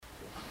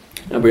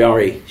And we are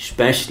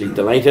especially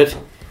delighted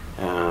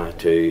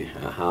to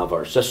have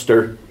our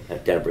sister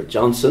Deborah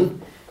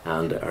Johnson,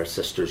 and our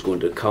sister is going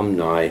to come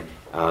now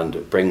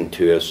and bring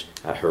to us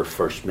her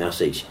first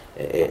message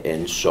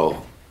in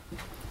song.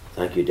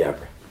 Thank you,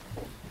 Deborah.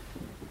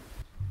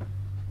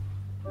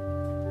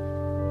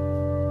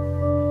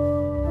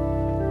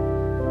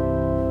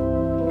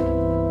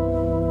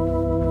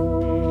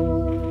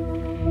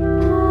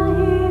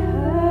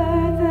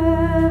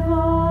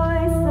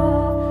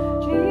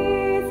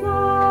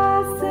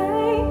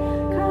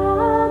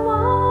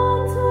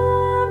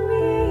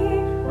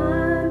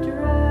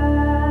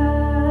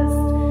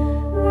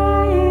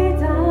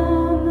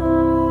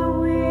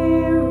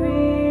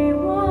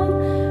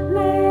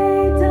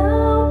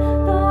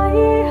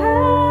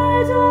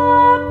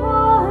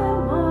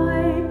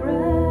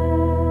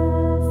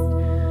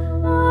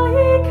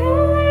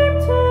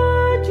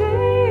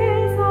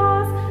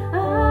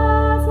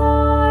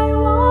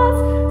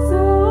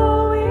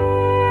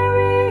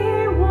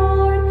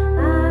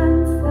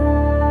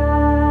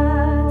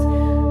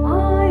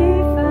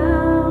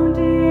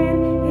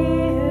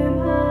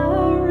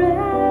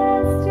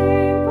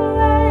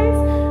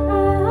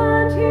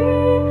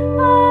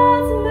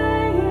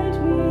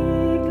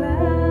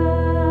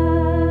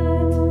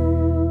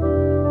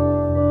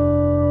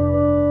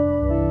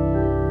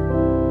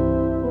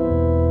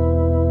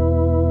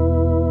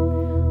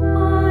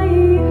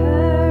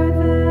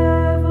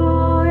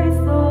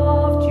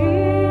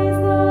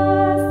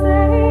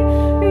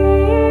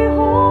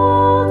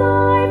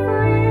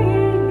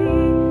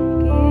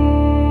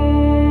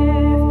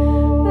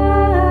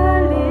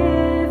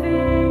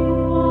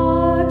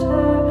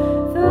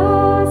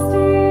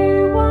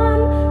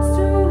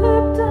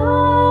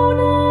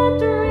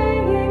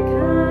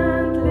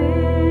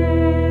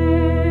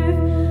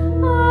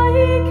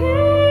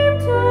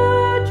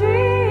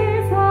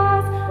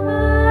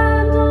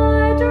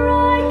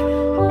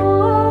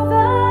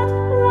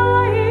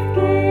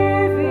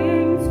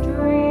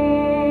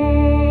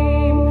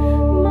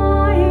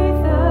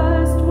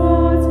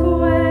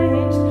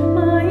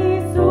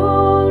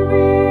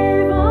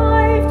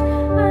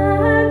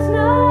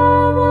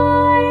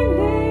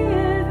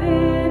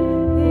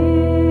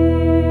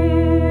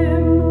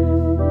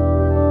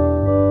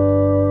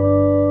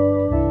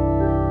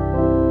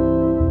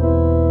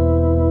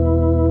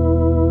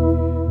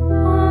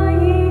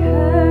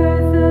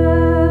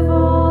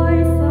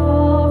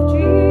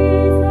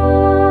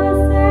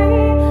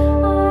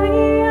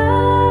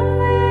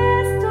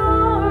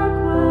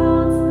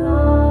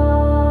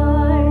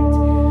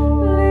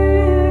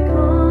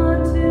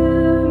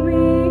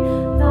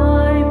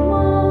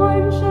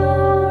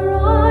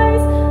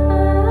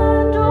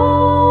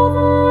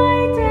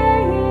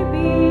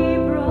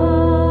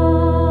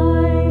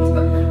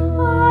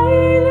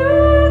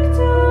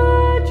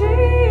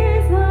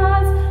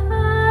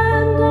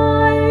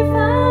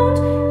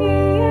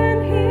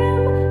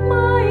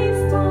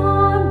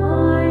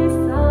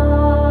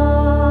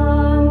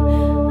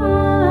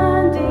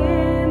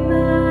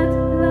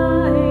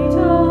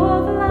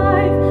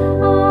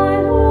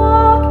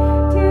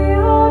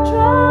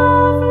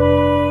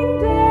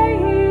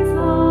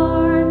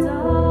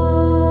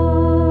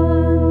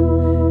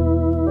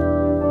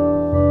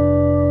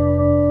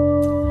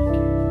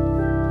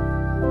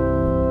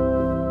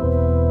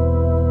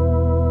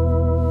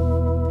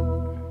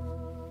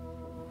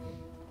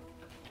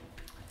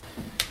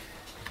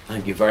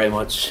 Thank you very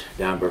much,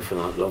 Deborah, for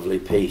that lovely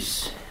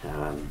piece.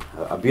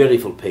 A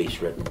beautiful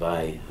piece written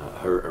by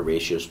her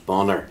Horatius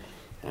Bonner,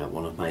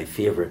 one of my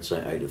favourites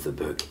out of the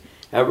book.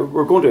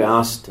 We're going to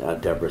ask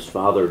Deborah's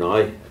father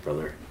now,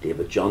 Brother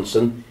David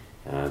Johnson,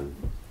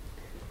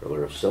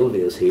 brother of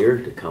Sylvia, is here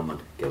to come and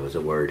give us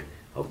a word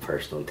of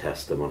personal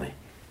testimony.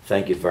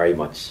 Thank you very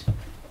much,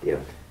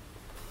 David.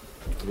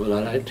 Well,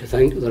 I'd like to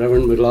thank the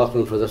Reverend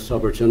McLaughlin for this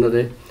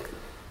opportunity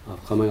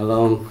of coming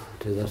along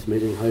to this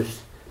meeting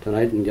house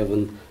tonight and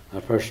giving a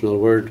personal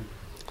word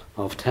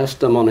of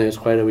testimony. It's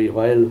quite a wee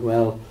while,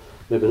 well,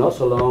 maybe not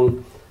so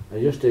long. I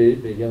used to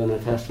be giving a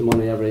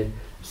testimony every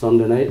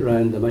Sunday night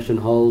around the mission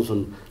halls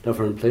and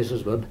different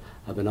places, but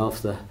I've been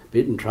off the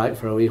beaten track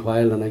for a wee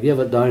while, and I gave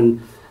it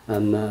down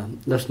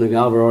and listening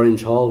over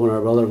Orange Hall when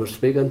our brother was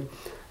speaking,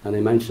 and he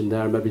mentioned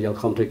there maybe you'll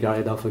come to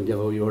Garryduff and give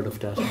a wee word of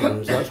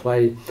testimony. So that's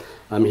why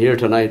I'm here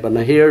tonight. But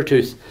I'm here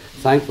to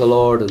thank the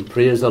Lord and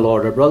praise the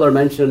Lord. Our brother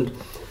mentioned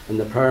in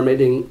the prayer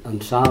meeting in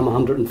Psalm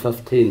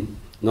 115,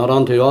 not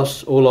unto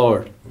us, O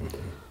Lord,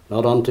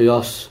 not unto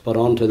us, but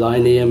unto thy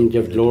name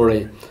give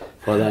glory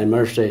for thy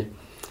mercy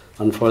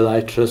and for thy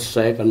truth's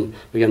sake. And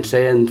we can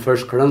say in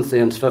 1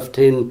 Corinthians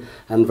 15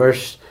 and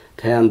verse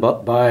 10,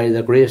 but by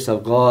the grace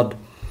of God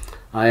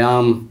I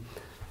am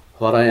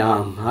what I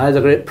am. I had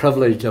the great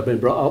privilege of being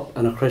brought up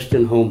in a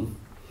Christian home.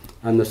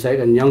 I'm the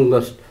second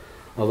youngest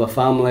of a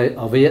family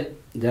of 8.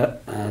 Deborah,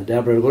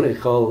 we're going to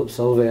call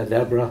Sylvia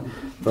Deborah,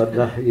 but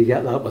you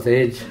get that with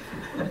age.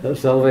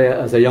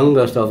 Sylvia is the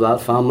youngest of that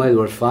family. There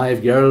was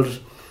 5 girls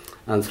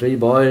and 3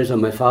 boys,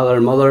 and my father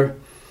and mother,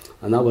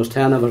 and that was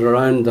 10 of us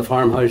around the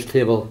farmhouse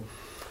table.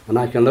 And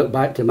I can look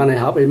back to many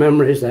happy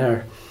memories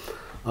there.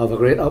 of a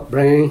great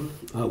upbringing.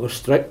 It was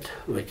strict.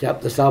 We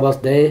kept the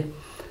Sabbath day.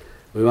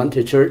 We went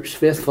to church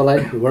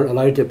faithfully. We weren't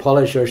allowed to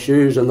polish our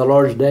shoes on the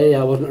Lord's Day.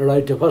 I wasn't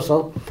allowed to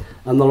whistle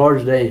on the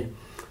Lord's Day.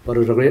 But it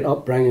was a great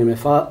upbringing. My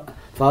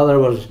father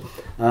was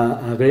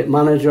a great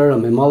manager,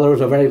 and my mother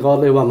was a very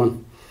godly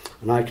woman.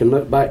 And I can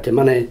look back to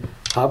many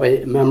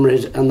happy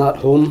memories in that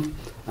home.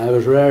 I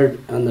was reared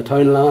in the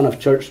townland of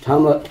Church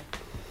Hamlet,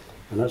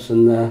 and it's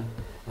in the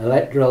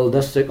electoral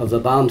district of the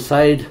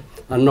Bandside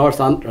and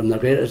North Antrim, the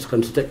greatest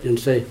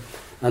constituency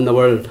in the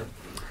world.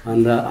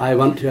 And I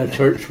went to a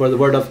church where the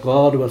Word of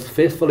God was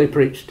faithfully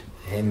preached.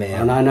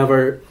 Amen. And I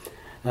never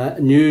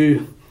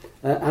knew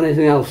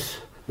anything else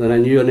than I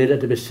knew I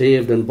needed to be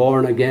saved and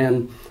born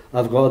again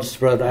of God's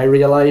Spirit. I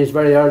realised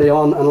very early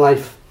on in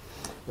life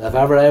that if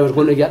ever I was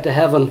going to get to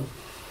heaven,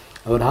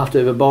 I would have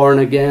to be born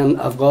again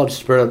of God's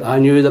Spirit. I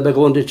knew that by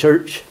going to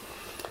church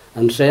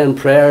and saying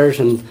prayers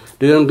and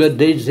doing good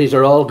deeds, these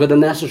are all good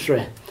and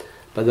necessary,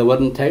 but they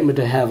wouldn't take me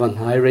to heaven.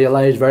 I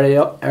realised very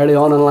early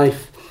on in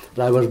life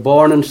that I was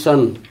born in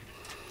sin,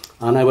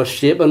 and I was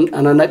shapen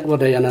in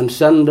iniquity, and in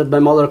sin did my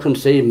mother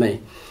conceive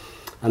me.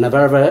 And if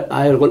ever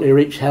I was going to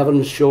reach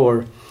heaven's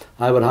shore,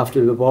 I would have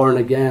to be born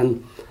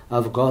again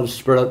of God's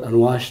Spirit and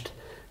washed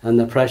in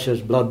the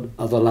precious blood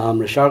of the Lamb.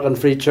 Resharkin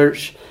Free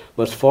Church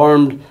was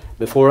formed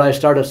before I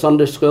started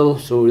Sunday school,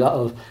 so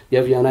that'll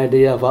give you an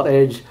idea of what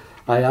age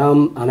I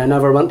am. And I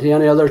never went to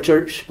any other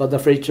church but the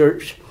Free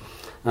Church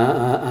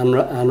and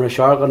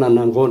Resharkin, and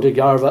I'm going to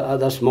Garva at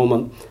this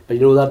moment. But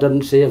you know, that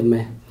didn't save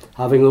me.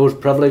 Having those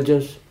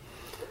privileges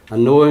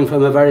and knowing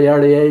from a very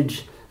early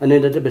age I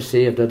needed to be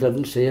saved, it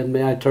didn't save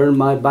me. I turned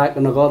my back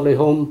on a godly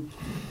home,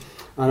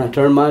 and I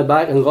turned my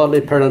back on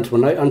godly parents,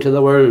 went out into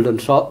the world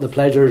and sought the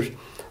pleasures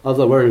of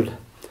the world.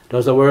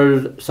 Does the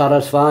world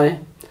satisfy?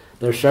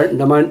 There's a certain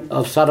amount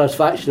of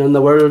satisfaction in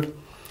the world,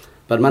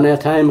 but many a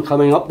time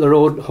coming up the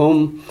road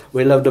home,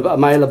 we lived about a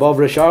mile above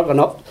Resharkin,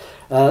 up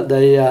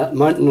the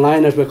mountain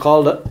line as we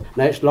called it,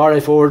 next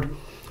Lorryford,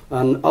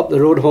 and up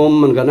the road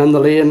home and gone in the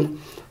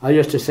lane. I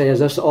used to say, is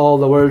this all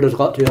the world has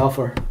got to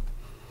offer?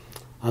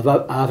 Have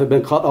I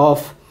been cut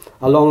off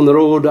along the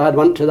road? I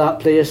went to that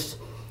place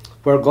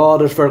where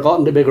God has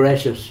forgotten to be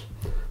gracious,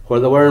 where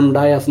the worm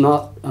dieth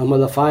not and where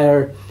the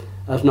fire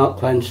is not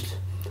quenched.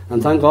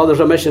 And thank God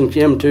there's a mission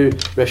came to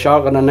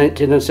Resharkin in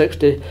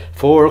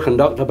 1964,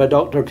 conducted by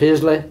Dr.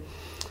 Paisley.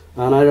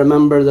 And I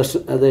remember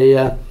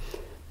the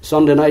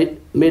Sunday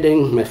night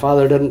meeting. My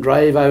father didn't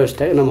drive, I was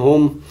taking him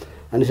home,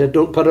 and he said,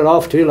 don't put it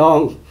off too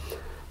long,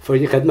 for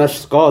you could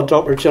miss God's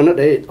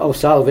opportunity of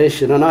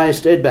salvation. And I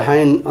stayed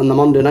behind on the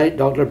Monday night.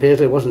 Dr.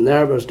 Paisley wasn't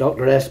there, but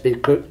Dr. S.B.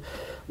 Cook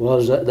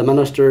was the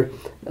minister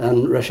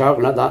in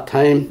Resharkin at that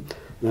time.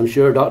 And I'm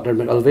sure Dr.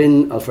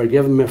 McElveen will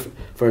forgive me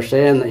for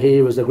saying that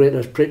he was the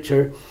greatest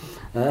preacher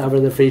ever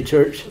the Free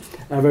Church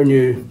ever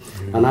knew.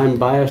 And I'm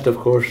biased, of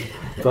course,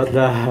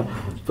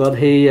 but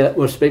he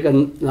was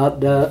speaking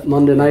that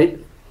Monday night.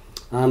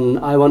 And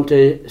I want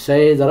to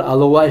say that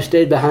although I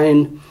stayed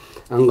behind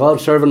and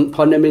God's servant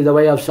pointed me the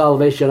way of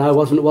salvation, I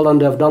wasn't willing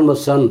to have done with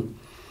sin.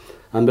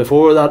 And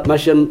before that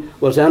mission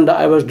was ended,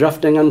 I was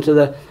drifting into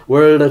the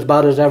world as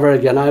bad as ever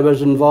again. I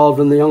was involved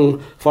in the Young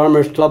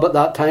Farmers Club at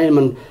that time,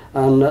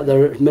 and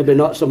there's maybe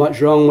not so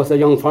much wrong with the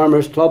Young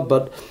Farmers Club,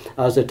 but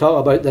as they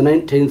talk about the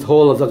 19th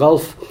hole of the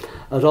golf,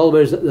 as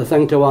always the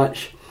thing to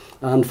watch.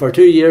 And for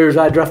 2 years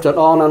I drifted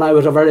on, and I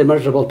was a very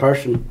miserable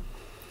person.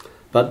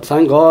 But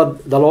thank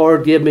God the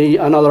Lord gave me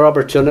another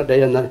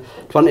opportunity on the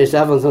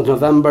 27th of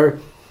November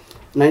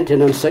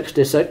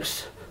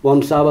 1966,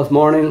 one Sabbath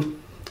morning,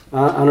 in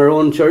our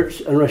own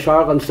church in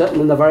Resharkin, sitting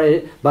in the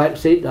very back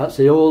seat. That's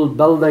the old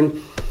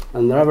building,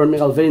 and the Reverend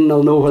McElveen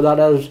will know where that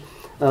is,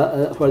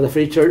 where the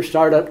Free Church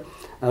started.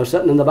 I was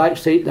sitting in the back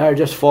seat there,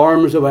 just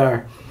forms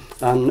aware,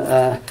 and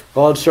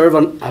God's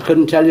servant, I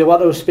couldn't tell you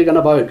what I was speaking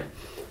about,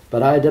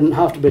 but I didn't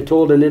have to be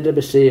told I needed to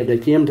be saved. He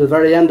came to the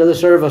very end of the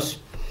service,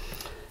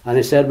 and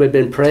he said, we've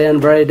been praying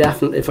very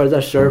definitely for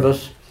this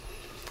service,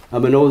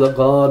 and we know that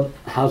God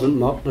hasn't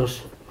mocked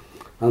us.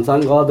 And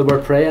thank God that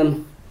we're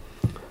praying,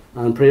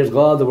 and praise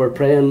God that we're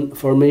praying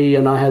for me.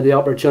 And I had the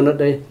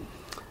opportunity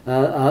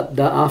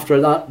after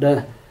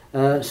that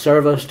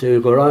service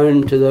to go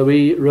round to the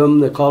wee room,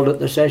 they called it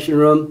the session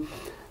room,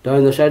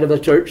 down the side of the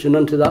church and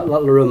into that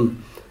little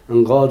room.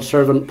 And God's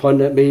servant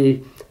pointed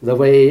me the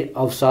way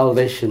of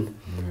salvation.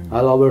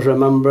 I'll always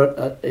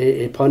remember it.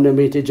 He pointed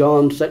me to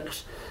John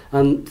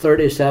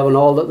 6:37,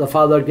 all that the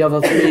Father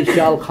giveth me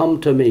shall come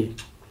to me,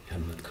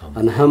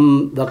 and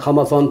him that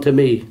cometh unto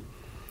me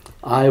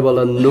I will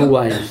in no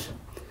wise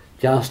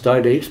cast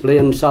out. He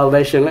explained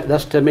salvation like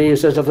this to me. He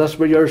says, if this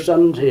were your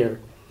sins here,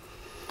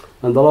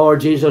 and the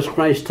Lord Jesus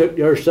Christ took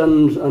your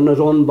sins in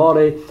his own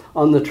body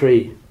on the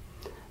tree,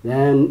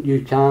 then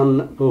you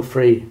can go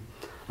free.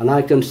 And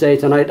I can say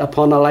tonight,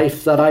 upon a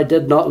life that I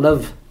did not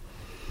live,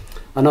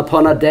 and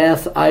upon a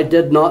death I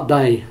did not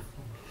die,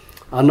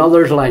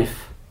 another's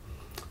life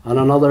and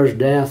another's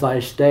death I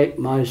stake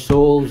my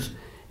soul's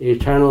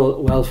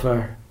eternal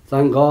welfare.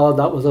 Thank God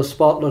that was a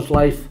spotless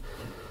life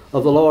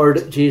of the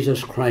Lord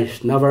Jesus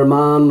Christ. Never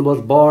man was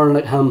born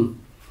like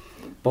him.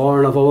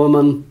 born of a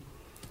woman,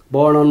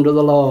 born under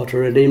the law, to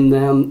redeem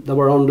them that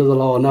were under the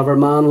law. Never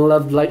man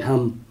lived like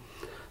him.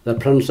 The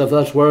prince of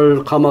this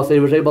world cometh, he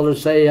was able to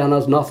say, and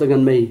has nothing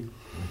in me.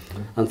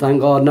 And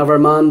thank God, never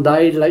man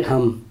died like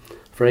him,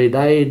 for he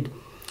died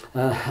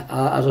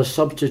as a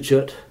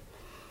substitute,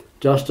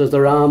 just as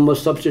the ram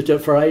was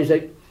substitute for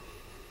Isaac,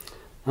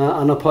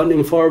 and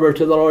pointing forward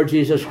to the Lord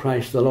Jesus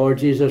Christ. The Lord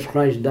Jesus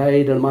Christ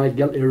died in my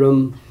guilty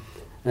room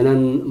and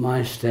in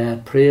my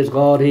stead. Praise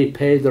God, he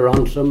paid the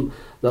ransom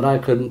that I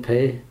couldn't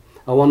pay.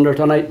 I wonder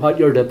tonight what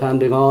you're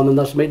depending on in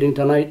this meeting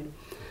tonight.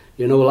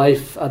 You know,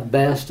 life at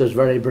best is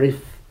very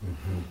brief.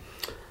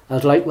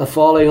 It's like the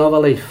falling of a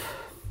leaf,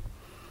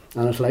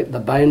 and it's like the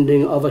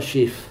binding of a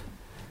sheaf.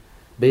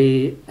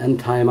 Be in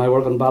time. I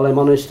work in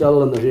Ballymoney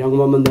still, and there's a young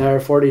woman there,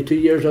 42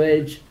 years of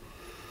age,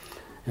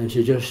 and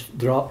she just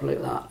dropped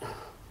like that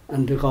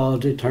into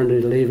God's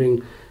eternity,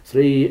 leaving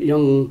 3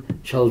 young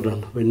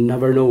children. We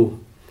never know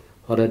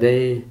what a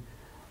day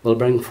will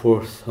bring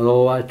forth.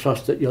 Oh, I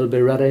trust that you'll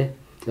be ready.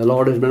 The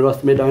Lord has been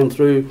with me down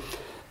through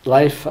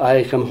life.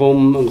 I come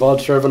home and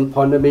God's servant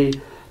pointed me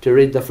to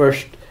read the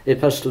first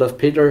epistle of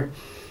Peter,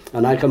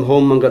 and I come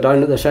home and go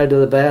down at the side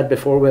of the bed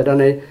before we had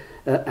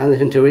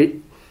anything to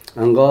eat,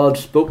 and God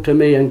spoke to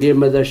me and gave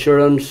me the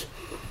assurance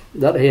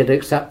that he had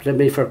accepted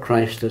me for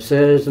Christ. It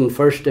says in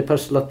first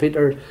epistle of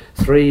Peter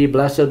 3,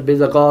 Blessed be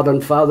the God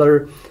and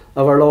Father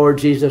of our Lord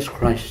Jesus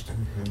Christ,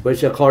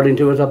 which according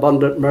to his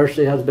abundant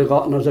mercy has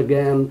begotten us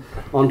again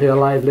unto a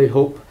lively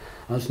hope.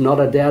 It's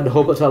not a dead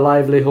hope, it's a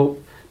lively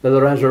hope, by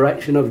the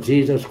resurrection of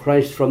Jesus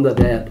Christ from the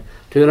dead,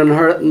 to an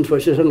inheritance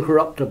which is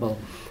incorruptible,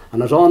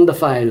 and is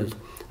undefiled,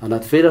 and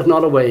it fadeth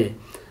not away,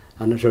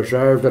 and is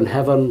reserved in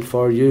heaven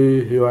for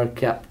you who are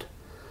kept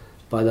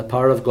by the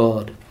power of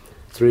God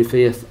through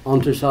faith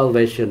unto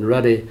salvation,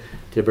 ready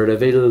to be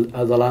revealed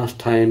at the last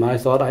time. I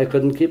thought I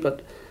couldn't keep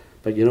it,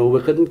 but you know,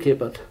 we couldn't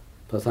keep it.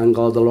 But thank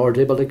God the Lord's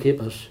able to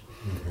keep us.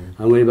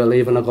 And we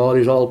believe in a God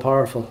who's all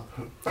powerful.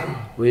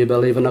 We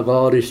believe in a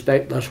God who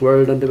spake this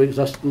world into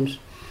existence,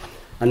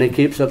 and he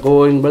keeps it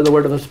going by the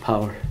word of his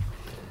power,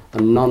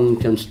 and none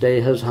can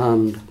stay his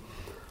hand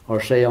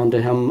or say unto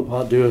him,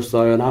 what doest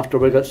thou? And after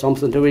we got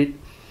something to eat,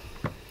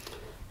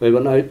 we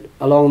went out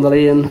along the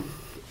lane,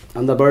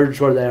 and the birds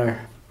were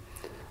there,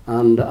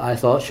 and I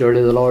thought,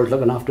 surely the Lord's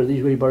looking after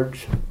these wee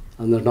birds,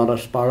 and there's not a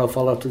sparrow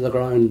falleth to the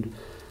ground,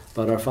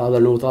 but our Father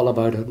knoweth all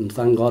about it. And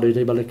thank God he's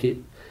able to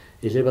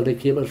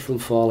keep us from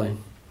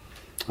falling,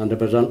 and to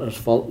present us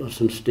faultless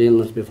and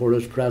stainless before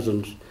his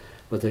presence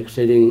with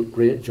exceeding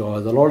great joy.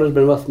 The Lord has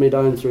been with me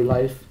down through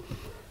life.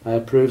 I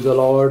have proved the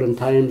Lord in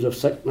times of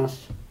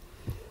sickness.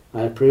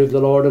 I have proved the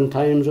Lord in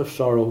times of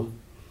sorrow,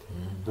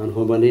 and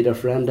when we need a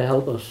friend to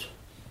help us,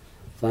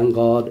 thank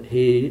God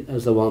he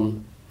is the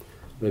one.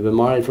 We've been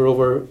married for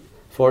over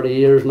 40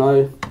 years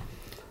now,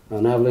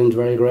 and Evelyn's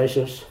very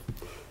gracious,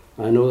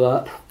 I know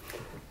that.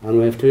 And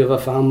we have 2 of a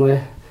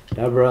family,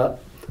 Deborah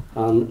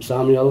and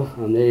Samuel,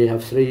 and they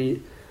have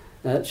 3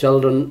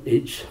 children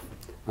each,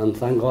 and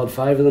thank God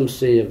 5 of them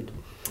saved.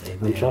 Amen.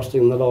 And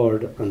trusting the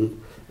Lord.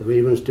 And the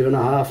wee one's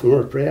 2.5, and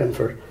we're praying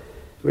for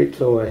sweet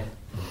Chloe.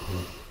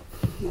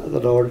 The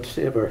Lord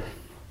save her.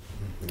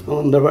 I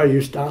wonder where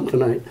you stand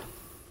tonight.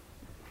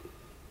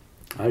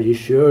 Are you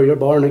sure you're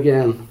born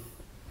again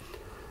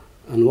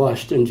and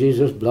washed in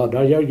Jesus' blood?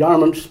 Are your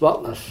garments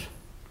spotless?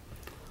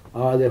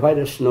 Are they white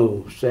as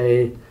snow?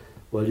 Say,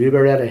 will you be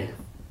ready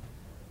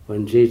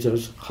when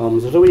Jesus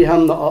comes? There's a wee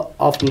hymn that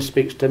often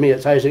speaks to me.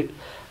 It's Isaac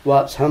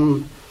Watts'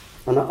 hymn,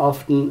 and I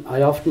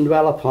often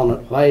dwell upon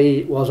it.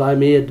 Why was I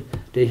made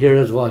to hear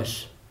his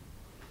voice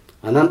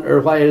and enter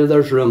while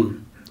there's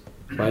room,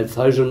 while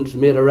thousands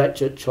made a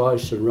wretched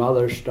choice and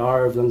rather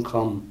starve than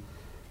come?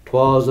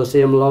 'Twas the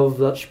same love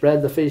that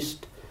spread the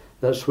feast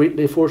that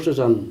sweetly forces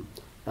in,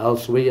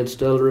 else we had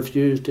still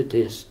refused to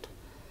taste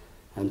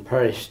and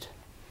perished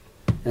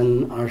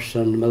in our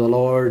sin. May the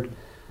Lord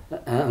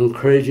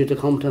encourage you to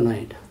come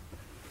tonight.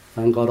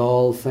 Thank God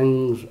all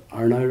things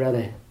are now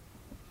ready.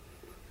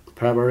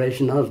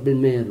 Preparation has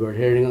been made. We're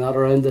hearing that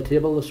around the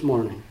table this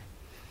morning.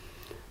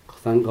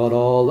 Thank God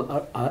all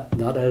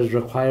that is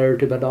required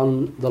to be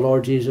done, the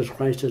Lord Jesus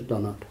Christ has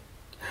done it.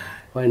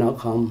 Why not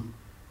come?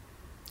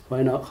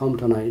 Why not come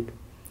tonight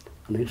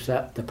and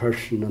accept the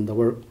person and the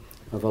work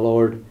of the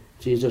Lord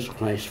Jesus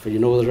Christ? For you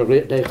know there's a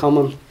great day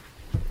coming,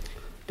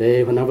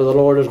 day whenever the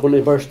Lord is going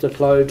to burst the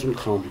clouds and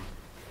come,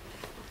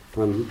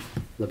 and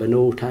there'll be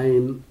no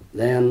time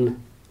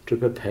then to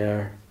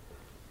prepare.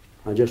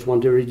 I just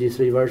want to read you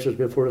 3 verses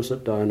before I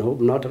sit down. I hope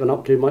I'm not taking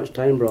up too much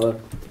time, brother.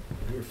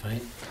 You're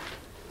fine.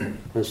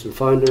 It's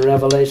found in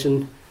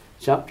Revelation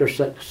chapter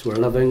 6. We're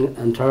living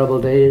in terrible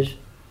days,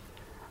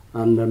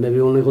 and they're maybe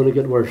only going to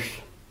get worse.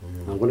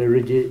 I'm going to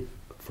read you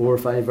 4 or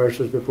 5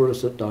 verses before I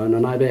sit down.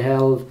 And I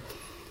beheld,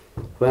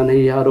 when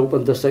he had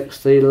opened the 6th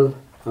seal,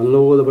 and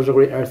lo, there was a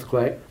great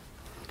earthquake,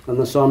 and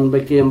the sun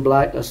became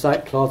black as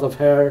sackcloth of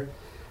hair,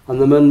 and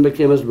the moon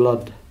became as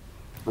blood,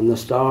 and the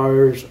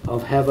stars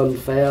of heaven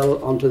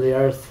fell unto the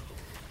earth,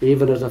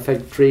 even as a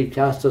fig tree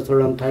casteth her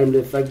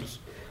untimely figs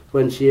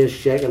when she is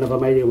shaken of a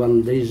mighty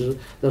wind. This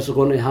is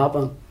going to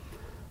happen.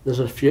 This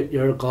is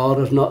future. God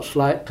is not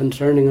slack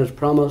concerning his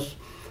promise,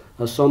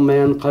 as some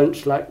men count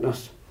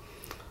slackness.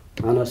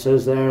 And it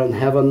says there, in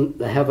heaven,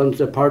 the heavens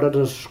departed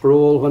as a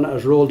scroll when it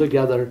is rolled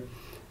together,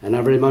 and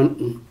every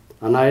mountain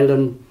and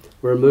island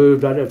were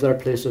moved out of their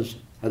places,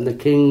 and the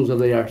kings of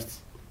the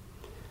earth,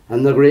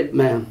 and the great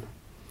men,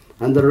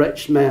 and the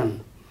rich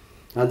men,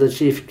 and the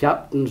chief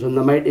captains, and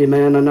the mighty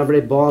men, and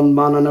every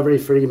bondman and every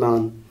free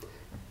man,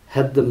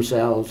 hid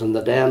themselves in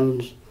the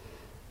dens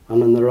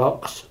and in the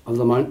rocks of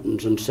the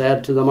mountains, and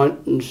said to the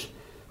mountains,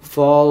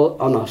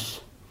 fall on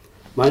us,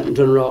 mountains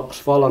and rocks,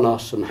 fall on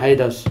us, and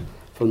hide us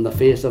from the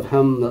face of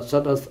him that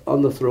sitteth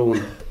on the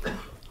throne,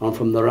 and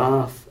from the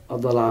wrath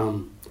of the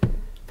Lamb.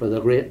 For the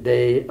great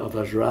day of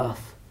his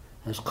wrath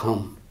has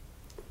come,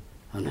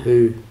 and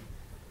who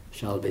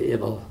shall be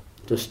able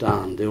to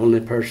stand? The only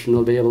person who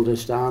will be able to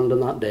stand on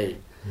that day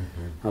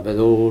will be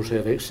those who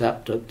have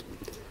accepted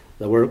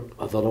the work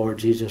of the Lord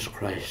Jesus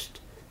Christ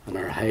and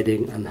are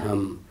hiding in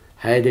him.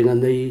 Hiding in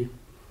thee,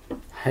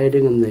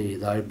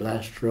 thou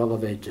blessed rock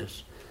of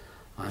ages.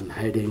 I'm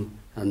hiding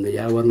in thee.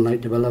 I wouldn't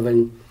like to be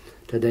living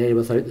today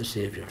without the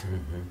Saviour.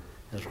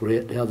 It's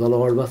great to have the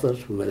Lord with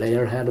us. When we lay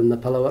our head on the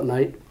pillow at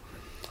night,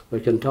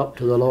 we can talk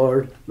to the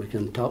Lord. We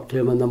can talk to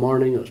him in the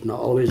morning. It's not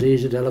always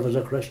easy to live as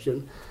a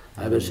Christian.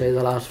 I would say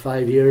the last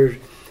 5 years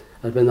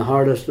has been the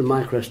hardest in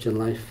my Christian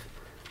life.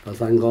 But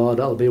thank God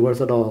it'll be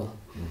worth it all.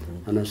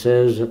 And it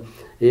says,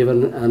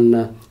 even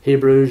in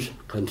Hebrews,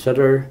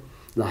 consider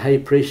the high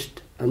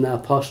priest and the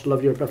apostle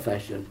of your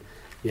profession.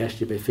 Yes,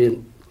 you be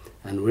faint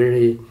and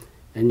weary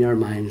in your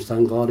minds.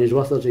 Thank God he's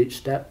with us each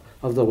step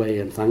of the way,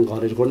 and thank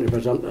God he's going to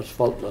present us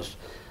faultless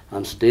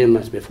and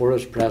stainless before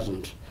his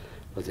presence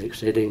with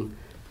exceeding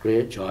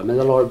great joy. May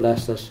the Lord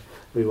bless this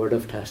wee word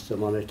of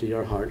testimony to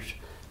your hearts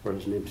for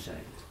his name's sake.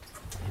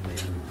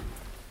 Amen.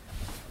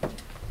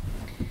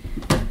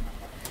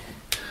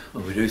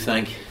 Well, we do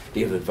thank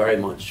David very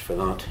much for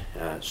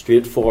that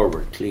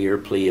straightforward, clear,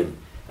 plain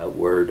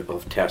word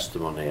of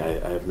testimony.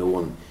 I have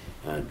known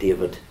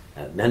David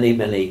many,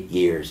 many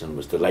years, and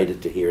was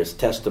delighted to hear his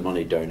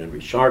testimony down in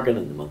Reshargan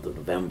in the month of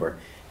November,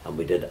 and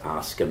we did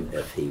ask him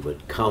if he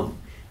would come.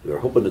 We were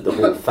hoping that the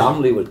whole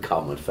family would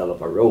come and fill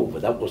up a row,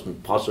 but that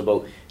wasn't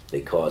possible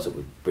because it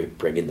would be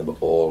bringing them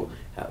all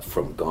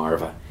from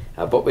Garva.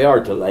 But we are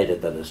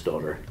delighted that his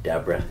daughter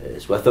Deborah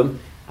is with him,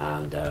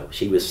 and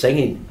she was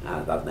singing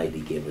that night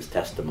he gave his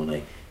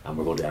testimony, and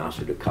we're going to ask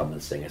her to come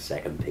and sing a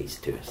second piece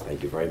to us.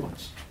 Thank you very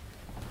much.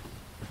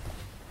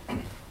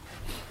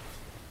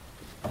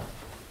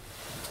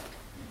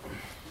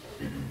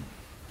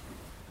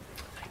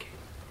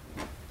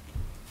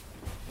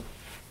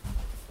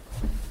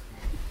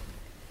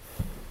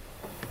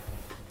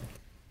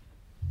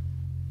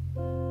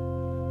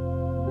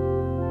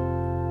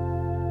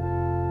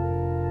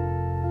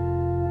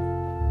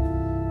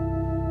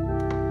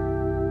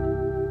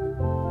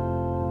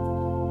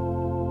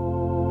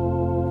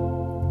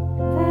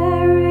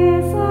 There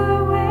is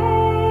a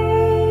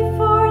way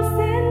for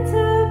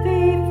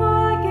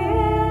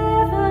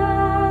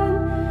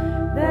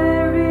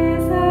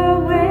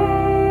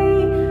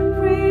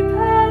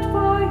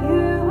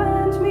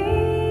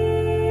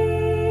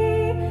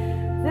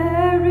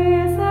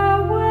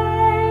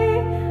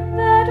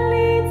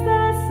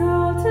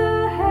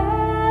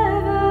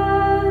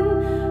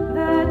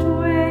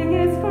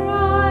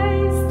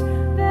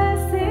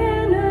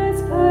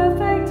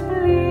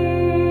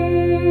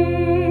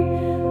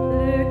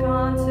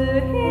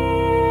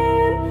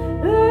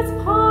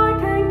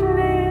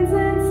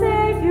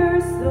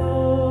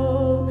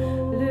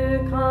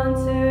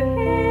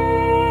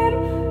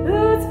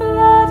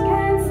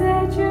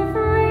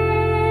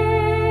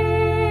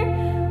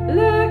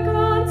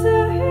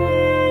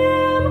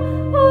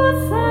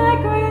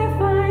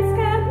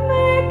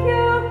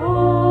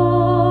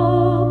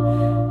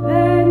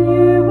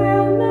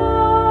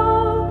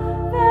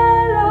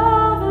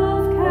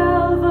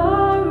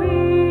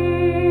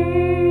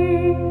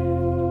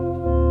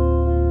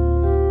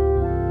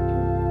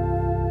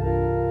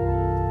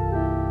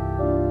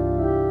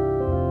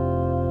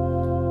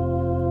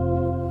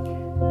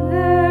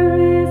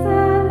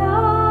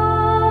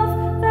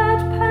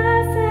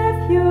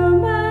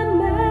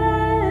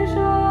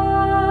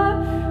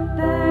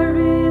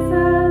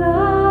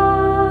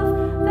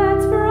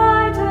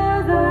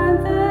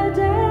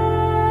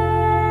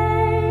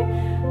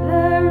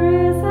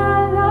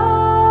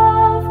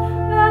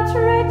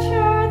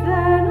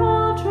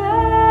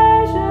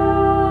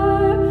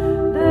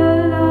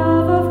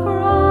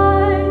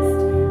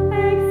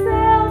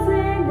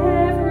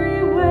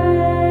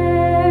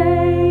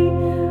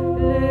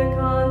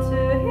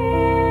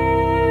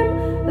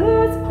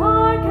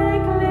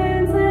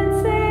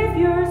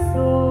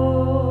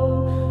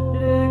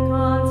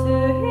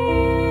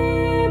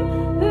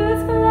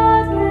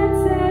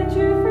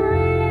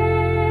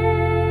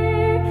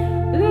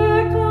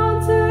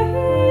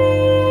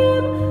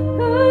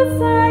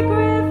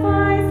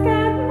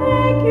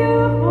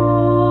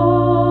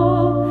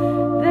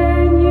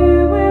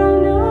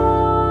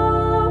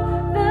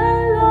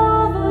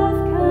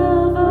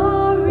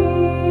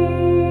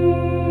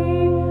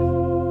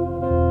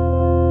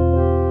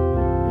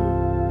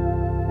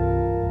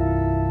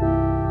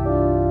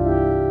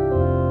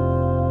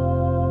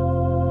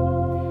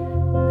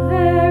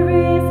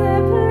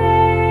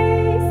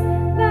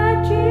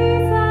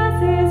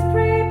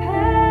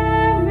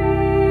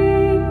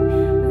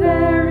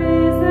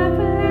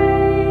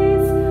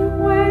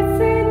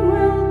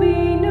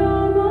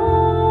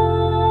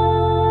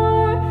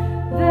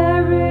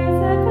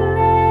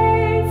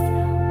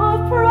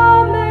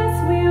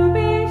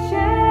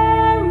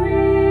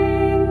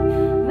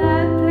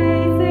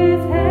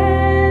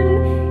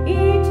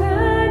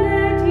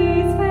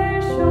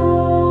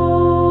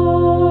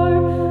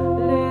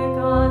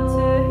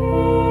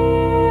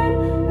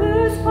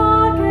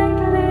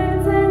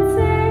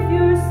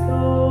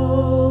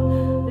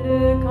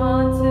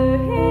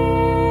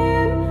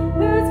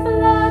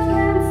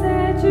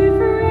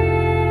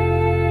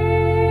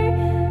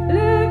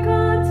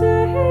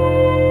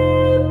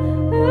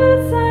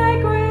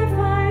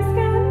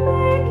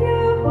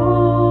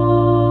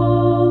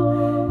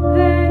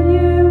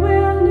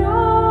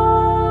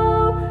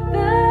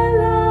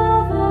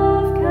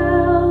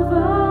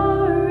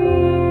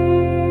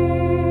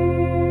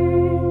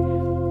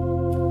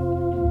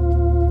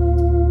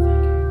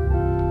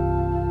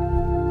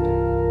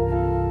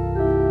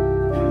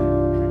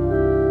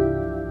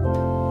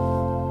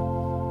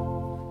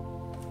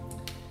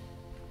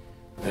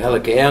Well,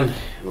 again,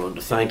 I want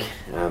to thank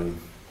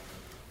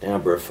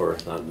Deborah for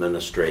that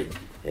ministry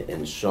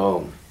in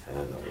song.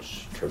 That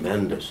was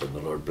tremendous, and the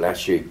Lord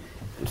bless you.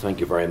 And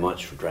thank you very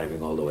much for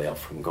driving all the way up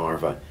from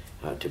Garva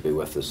to be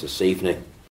with us this evening.